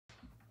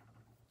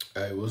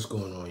Hey, what's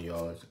going on,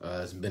 y'all?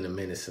 It's been a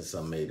minute since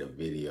I made a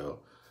video,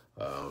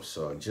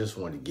 so I just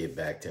wanted to get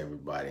back to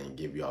everybody and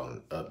give y'all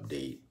an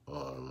update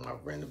on my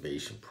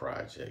renovation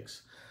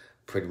projects.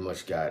 Pretty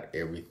much got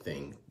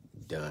everything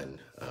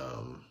done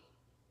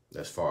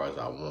as far as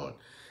I want.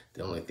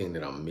 The only thing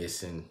that I'm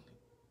missing,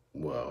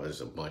 well,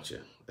 there's a bunch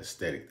of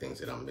aesthetic things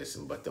that I'm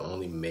missing, but the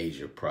only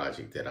major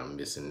project that I'm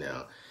missing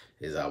now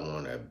is I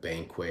want a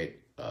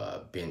banquet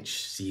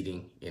bench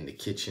seating in the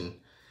kitchen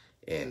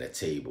and a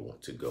table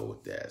to go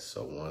with that.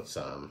 So once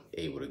I'm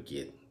able to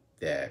get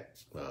that,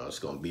 it's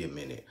gonna be a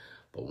minute,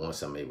 but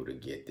once I'm able to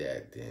get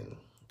that, then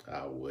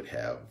I would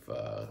have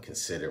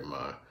considered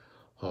my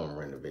home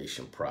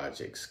renovation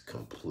projects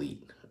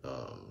complete.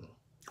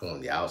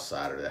 On the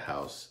outside of the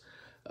house,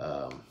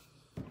 I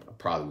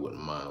probably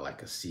wouldn't mind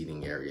like a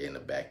seating area in the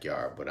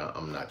backyard, but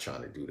I'm not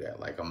trying to do that.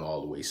 Like I'm all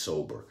the way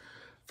sober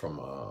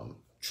from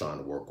trying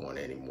to work on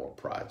any more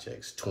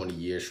projects. 20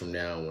 years from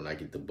now, when I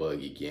get the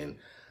bug again,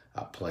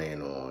 I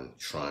plan on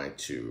trying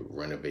to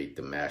renovate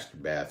the master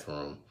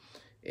bathroom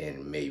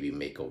and maybe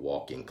make a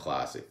walk-in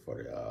closet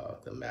for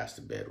the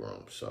master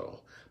bedroom.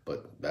 So,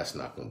 but that's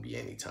not going to be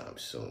anytime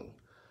soon.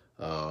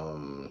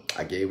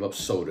 I gave up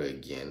soda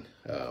again.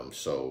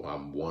 So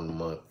I'm 1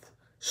 month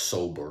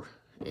sober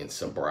in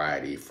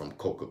sobriety from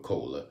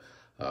Coca-Cola.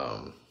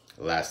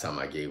 Last time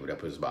I gave it up,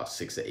 it was about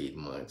 6 or 8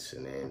 months.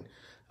 And then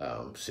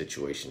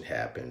situation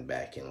happened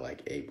back in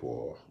like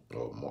April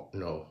or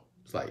no,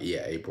 it's like,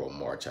 yeah, April or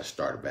March, I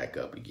started back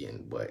up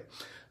again. But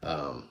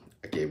I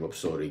gave up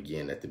soda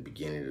again at the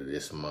beginning of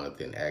this month.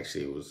 And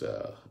actually it was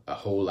a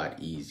whole lot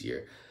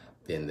easier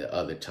than the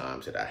other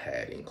times that I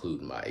had,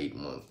 including my 8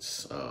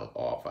 months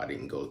off. I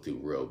didn't go through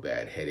real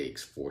bad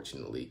headaches,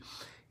 fortunately.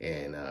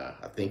 And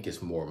I think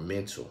it's more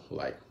mental.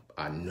 Like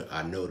I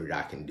know that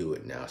I can do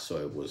it now. So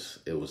it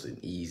was an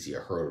easier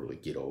hurdle to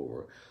get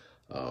over.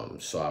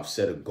 So I've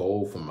set a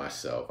goal for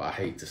myself. I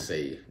hate to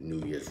say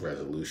New Year's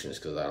resolutions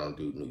because I don't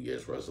do New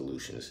Year's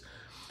resolutions.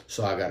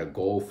 So I got a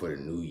goal for the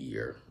new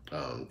year,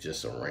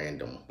 just a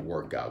random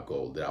workout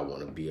goal that I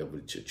want to be able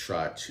to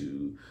try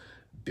to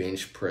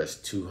bench press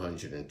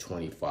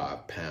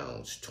 225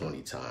 pounds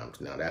 20 times.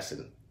 Now that's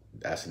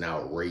an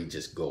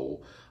outrageous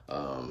goal.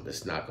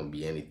 It's not going to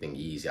be anything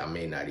easy. I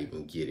may not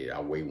even get it. I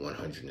weigh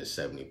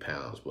 170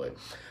 pounds, but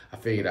I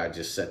figured I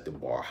just set the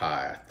bar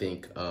high.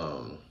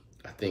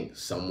 I think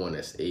someone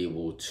that's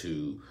able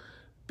to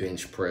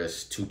bench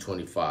press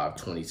 225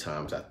 20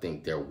 times, I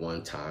think their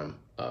one time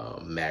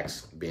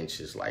max bench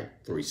is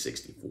like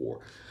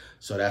 364.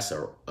 So that's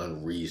an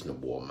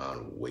unreasonable amount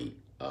of weight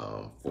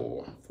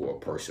for a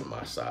person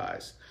my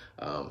size.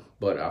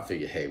 But I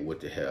figured, hey, what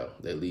the hell?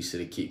 At least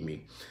it'll keep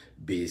me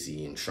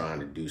busy and trying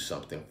to do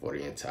something for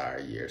the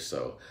entire year.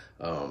 So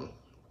I'm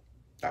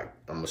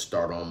gonna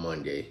start on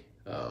Monday.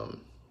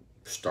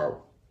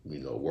 Start,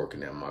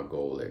 working at my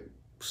goal at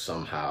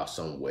somehow,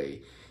 some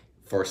way.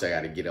 First, I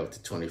got to get up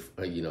to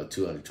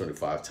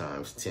 225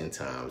 times, 10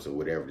 times, or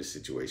whatever the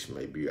situation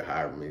may be, or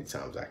however many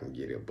times I can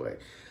get it. But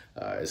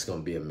it's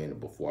gonna be a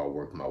minute before I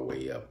work my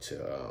way up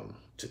to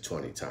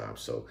 20 times.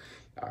 So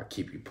I'll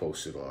keep you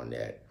posted on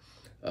that.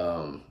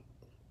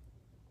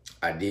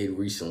 I did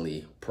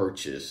recently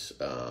purchase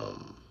a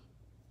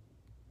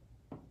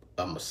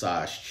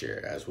massage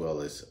chair as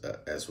well as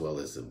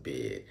a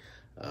bed.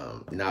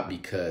 Not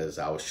because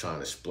I was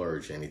trying to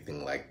splurge or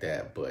anything like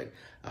that, but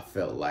I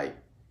felt like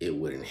it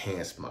would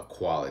enhance my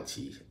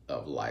quality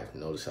of life.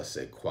 Notice I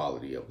said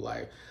quality of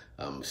life.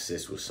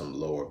 Assist with some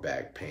lower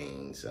back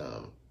pains.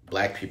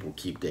 Black people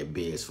keep their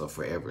beds for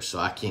forever, so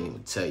I can't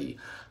even tell you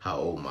how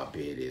old my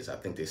bed is. I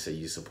think they say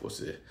you're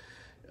supposed to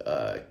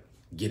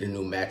get a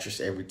new mattress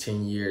every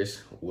 10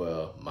 years.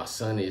 Well, my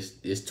son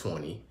is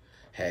 20,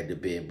 had the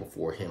bed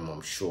before him,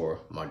 I'm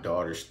sure. My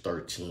daughter's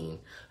 13.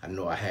 I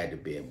know I had the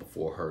bed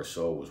before her,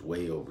 so it was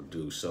way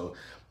overdue. So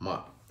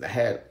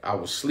I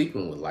was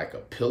sleeping with like a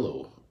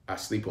pillow. I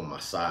sleep on my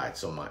side,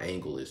 so my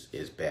angle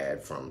is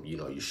bad from,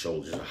 your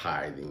shoulders are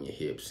higher than your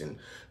hips and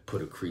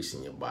put a crease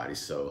in your body.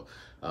 So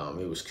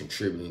it was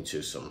contributing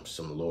to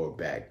some lower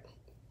back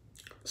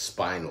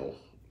spinal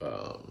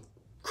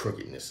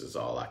crookedness is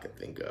all I could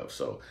think of.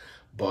 So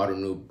bought a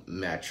new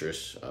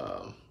mattress,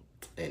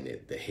 and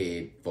the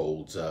head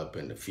folds up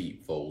and the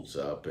feet folds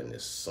up, and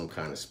it's some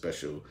kind of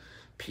special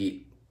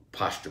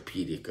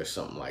posturepedic or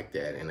something like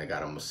that. And I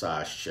got a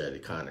massage chair to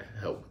kind of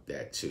help with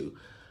that too.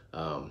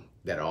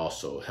 That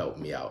also helped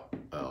me out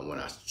when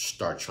I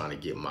start trying to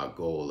get my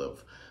goal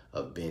of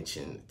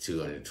benching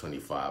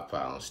 225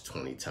 pounds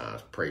 20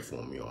 times. Pray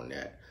for me on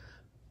that.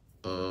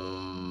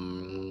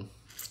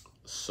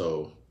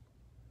 So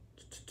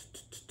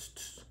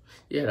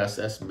yeah,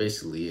 that's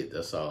basically it.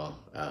 That's all.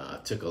 I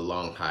took a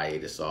long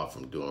hiatus off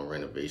from doing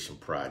renovation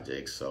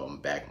projects, so I'm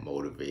back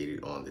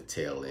motivated on the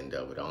tail end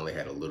of it. I only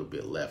had a little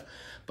bit left,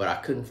 but I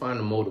couldn't find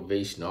the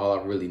motivation. All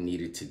I really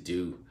needed to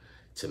do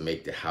to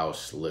make the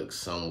house look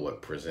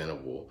somewhat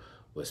presentable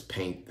was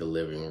paint the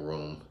living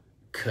room,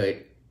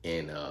 cut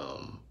and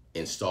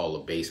install the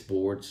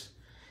baseboards,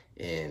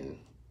 and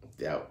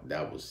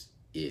that was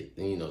it.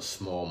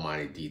 Small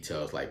minor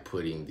details like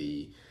putting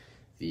the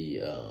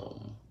the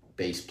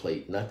base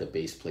plate, not the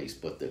base plates,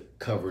 but the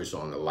covers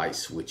on the light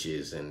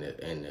switches and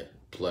the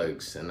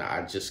plugs, and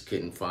I just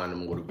couldn't find the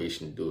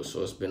motivation to do it.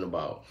 So it's been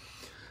about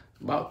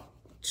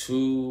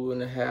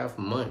 2.5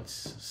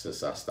 months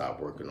since I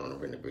stopped working on a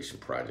renovation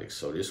project.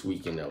 So this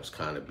weekend I was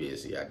kind of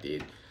busy. I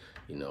did,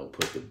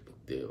 put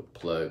the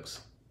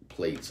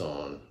plates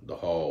on the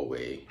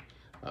hallway,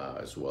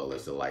 as well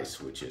as the light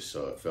switches.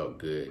 So it felt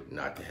good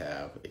not to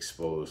have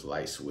exposed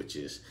light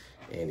switches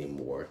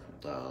anymore.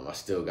 I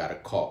still got to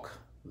caulk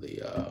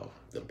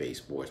the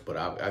baseboards, but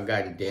I've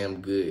gotten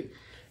damn good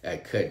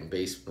at cutting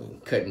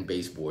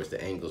baseboards, the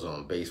angles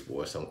on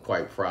baseboards. So I'm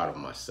quite proud of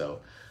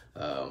myself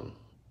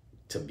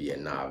to be a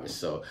novice.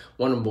 So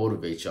want to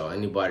motivate y'all,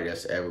 anybody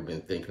that's ever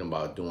been thinking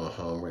about doing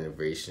home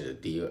renovations or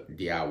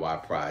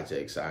DIY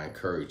projects, I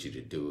encourage you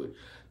to do it.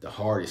 The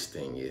hardest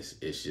thing is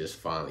just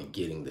finally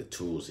getting the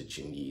tools that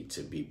you need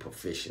to be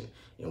proficient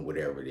in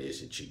whatever it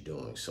is that you're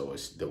doing. So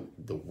it's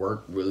the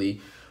work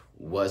really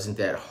wasn't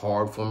that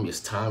hard for me. It's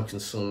time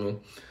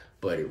consuming,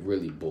 but it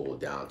really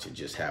boiled down to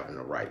just having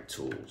the right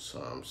tools.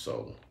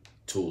 So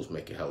tools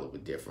make a hell of a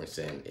difference,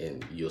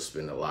 and you'll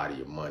spend a lot of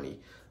your money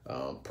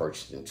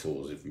purchasing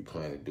tools if you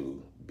plan to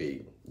do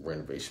big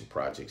renovation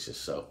projects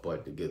yourself.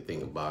 But the good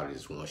thing about it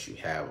is once you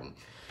have them,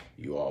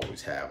 you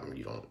always have them.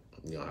 You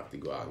don't have to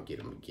go out and get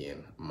them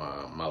again.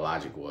 My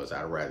logic was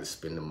I'd rather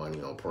spend the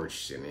money on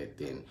purchasing it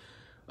than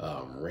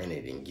rent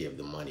it and give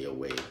the money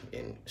away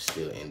and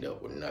still end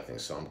up with nothing.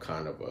 So I'm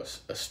kind of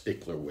a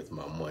stickler with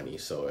my money.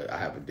 So I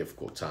have a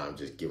difficult time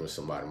just giving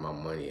somebody my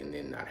money and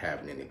then not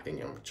having anything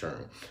in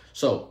return.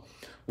 So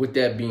with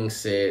that being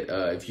said,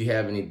 if you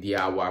have any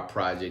DIY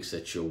projects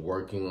that you're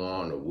working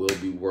on or will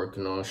be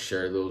working on,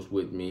 share those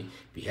with me.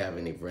 If you have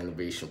any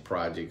renovation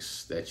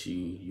projects that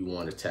you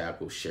want to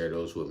tackle, share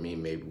those with me.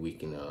 Maybe we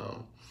can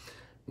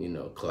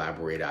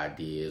collaborate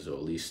ideas, or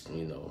at least,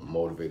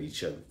 motivate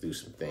each other through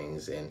some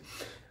things. And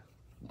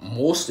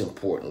most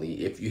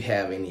importantly, if you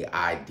have any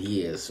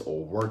ideas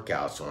or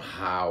workouts on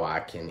how I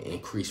can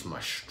increase my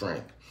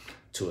strength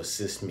to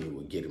assist me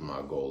with getting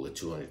my goal of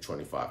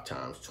 225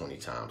 times, 20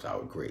 times, I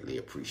would greatly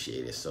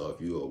appreciate it. So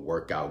if you're a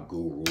workout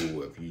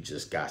guru, if you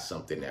just got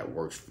something that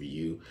works for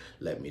you,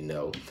 let me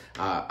know.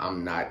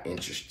 I'm not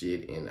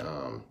interested in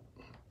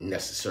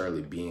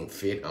necessarily being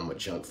fit. I'm a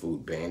junk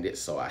food bandit,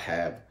 so I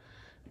have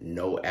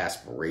no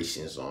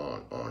aspirations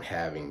on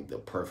having the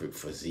perfect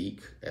physique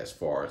as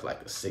far as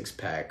like a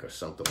six-pack or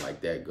something like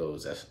that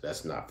goes.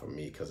 That's not for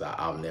me, because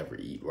I'll never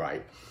eat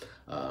right.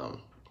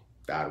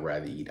 I'd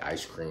rather eat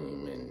ice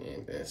cream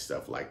and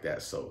stuff like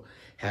that. So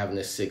having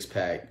a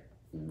six-pack,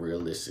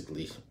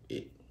 realistically,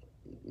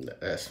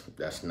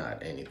 that's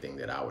not anything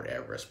that I would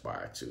ever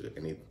aspire to.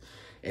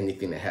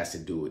 Anything that has to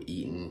do with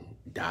eating,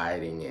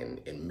 dieting,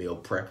 and meal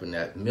prepping.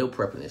 That meal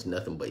prepping is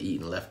nothing but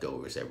eating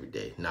leftovers every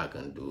day. Not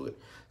gonna do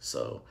it.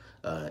 So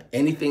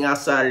anything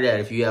outside of that,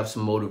 if you have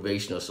some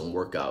motivation or some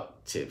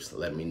workout tips,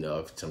 let me know.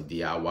 If some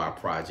DIY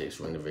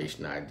projects,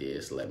 renovation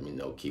ideas, let me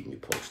know. Keep me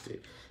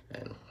posted.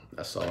 And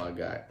that's all I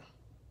got.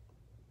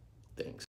 Thanks.